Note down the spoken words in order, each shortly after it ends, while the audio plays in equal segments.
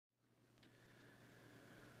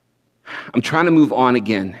I'm trying to move on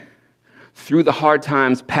again, through the hard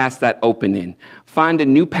times, past that opening, find a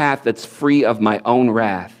new path that's free of my own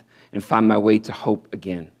wrath, and find my way to hope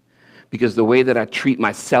again. Because the way that I treat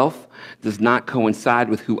myself does not coincide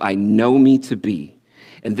with who I know me to be.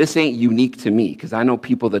 And this ain't unique to me, because I know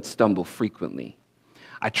people that stumble frequently.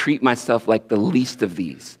 I treat myself like the least of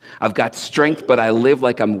these. I've got strength, but I live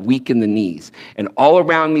like I'm weak in the knees. And all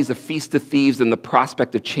around me is a feast of thieves, and the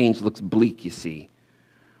prospect of change looks bleak, you see.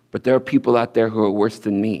 But there are people out there who are worse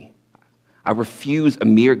than me. I refuse a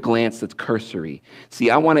mere glance that's cursory. See,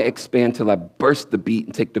 I want to expand till I burst the beat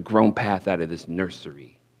and take the grown path out of this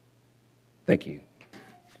nursery. Thank you.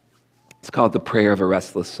 It's called the prayer of a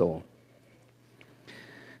restless soul.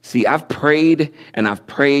 See, I've prayed,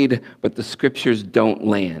 but the scriptures don't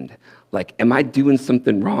land. Like, am I doing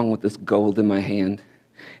something wrong with this gold in my hand?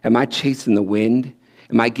 Am I chasing the wind?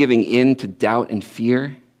 Am I giving in to doubt and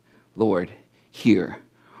fear? Lord, here,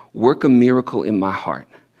 work a miracle in my heart.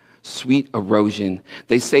 Sweet erosion.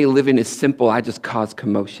 They say living is simple, I just cause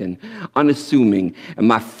commotion. Unassuming, and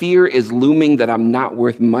my fear is looming that I'm not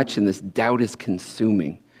worth much and this doubt is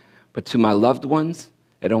consuming. But to my loved ones,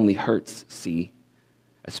 it only hurts, see?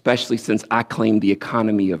 Especially since I claim the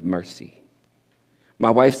economy of mercy.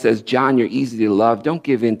 My wife says, John, you're easy to love. Don't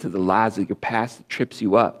give in to the lies of your past that trips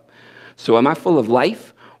you up. So am I full of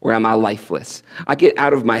life or am I lifeless? I get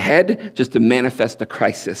out of my head just to manifest a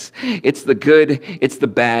crisis. It's the good, it's the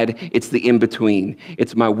bad, it's the in-between.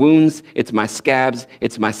 It's my wounds, it's my scabs,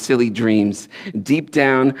 it's my silly dreams. Deep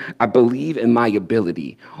down, I believe in my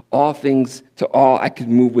ability. All things to all, I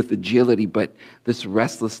can move with agility, but this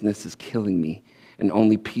restlessness is killing me. And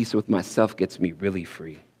only peace with myself gets me really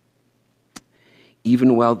free.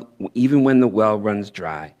 Even when the well runs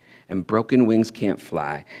dry and broken wings can't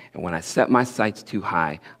fly, and when I set my sights too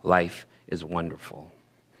high, life is wonderful.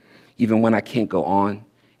 Even when I can't go on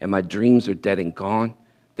and my dreams are dead and gone,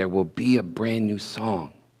 there will be a brand new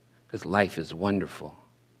song because life is wonderful.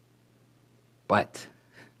 But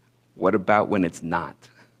what about when it's not?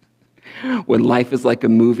 When life is like a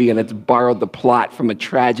movie and it's borrowed the plot from a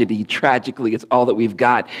tragedy. Tragically, it's all that we've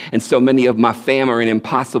got. And so many of my fam are in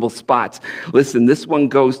impossible spots. Listen, this one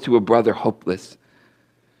goes to a brother hopeless.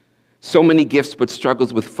 So many gifts, but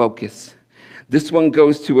struggles with focus. This one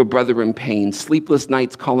goes to a brother in pain. Sleepless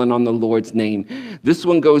nights calling on the Lord's name. This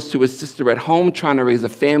one goes to a sister at home trying to raise a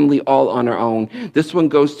family all on her own. This one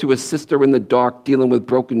goes to a sister in the dark dealing with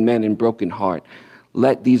broken men and broken heart.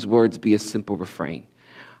 Let these words be a simple refrain.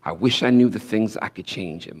 I wish I knew the things I could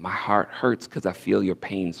change, and my heart hurts because I feel your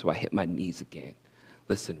pain, so I hit my knees again.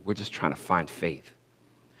 Listen, we're just trying to find faith.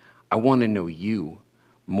 I want to know you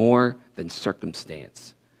more than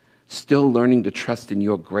circumstance. Still learning to trust in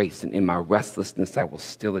your grace, and in my restlessness, I will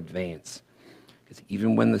still advance. Because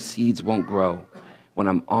even when the seeds won't grow, when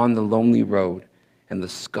I'm on the lonely road, and the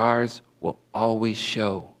scars will always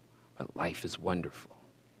show, but life is wonderful.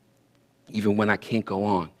 Even when I can't go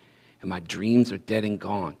on, and my dreams are dead and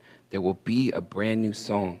gone, there will be a brand new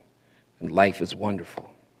song, and life is wonderful.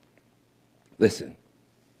 Listen,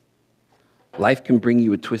 life can bring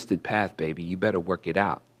you a twisted path, baby. You better work it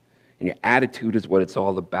out. And your attitude is what it's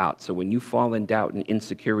all about. So when you fall in doubt and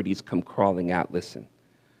insecurities come crawling out, listen,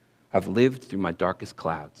 I've lived through my darkest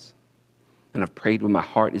clouds, and I've prayed when my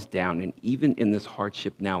heart is down, and even in this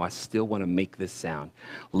hardship now, I still want to make this sound.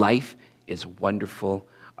 Life is wonderful,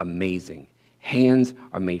 amazing. Hands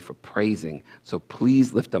are made for praising, so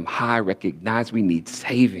please lift them high, recognize we need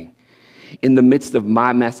saving. In the midst of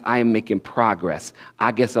my mess, I am making progress.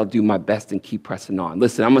 I guess I'll do my best and keep pressing on.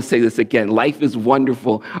 Listen, I'm going to say this again. Life is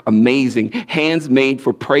wonderful, amazing. Hands made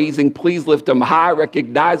for praising. Please lift them high,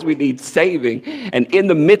 recognize we need saving. And in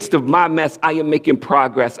the midst of my mess, I am making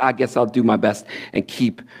progress. I guess I'll do my best and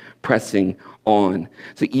keep pressing on.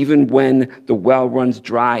 So even when the well runs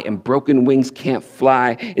dry and broken wings can't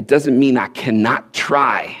fly, it doesn't mean I cannot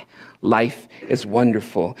try. Life is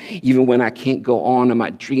wonderful. Even when I can't go on and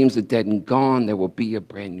my dreams are dead and gone, there will be a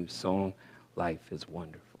brand new song. Life is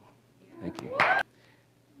wonderful. Thank you.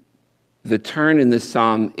 The turn in this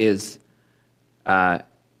psalm is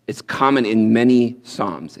it's common in many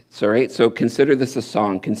psalms. So consider this a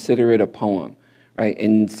song. Consider it a poem. Right?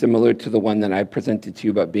 And similar to the one that I presented to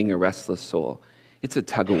you about being a restless soul, it's a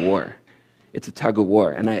tug of war. It's a tug of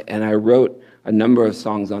war. And I wrote a number of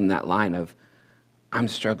songs on that line of, I'm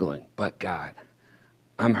struggling, but God,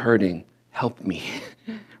 I'm hurting, help me,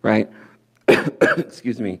 right?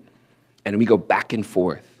 Excuse me. And we go back and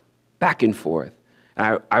forth.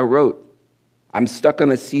 And I wrote, I'm stuck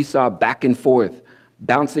on a seesaw back and forth,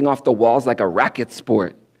 bouncing off the walls like a racket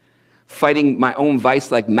sport. fighting my own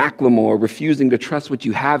vice like Macklemore, refusing to trust what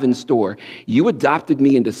you have in store. You adopted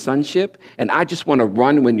me into sonship, and I just want to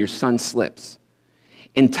run when your son slips.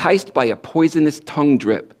 Enticed by a poisonous tongue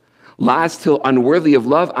drip, lies till unworthy of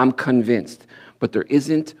love, I'm convinced. But there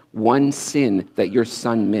isn't one sin that your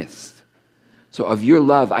son missed. So of your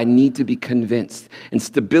love, I need to be convinced. And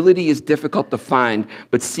stability is difficult to find,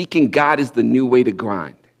 but seeking God is the new way to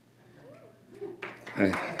grind.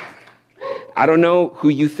 I don't know who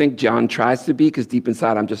you think Jon tries to be, because deep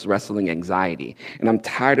inside I'm just wrestling anxiety. And I'm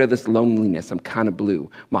tired of this loneliness. I'm kind of blue.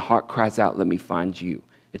 My heart cries out, let me find you.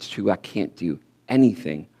 It's true, I can't do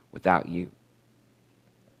anything without you.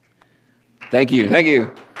 Thank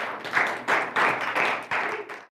you.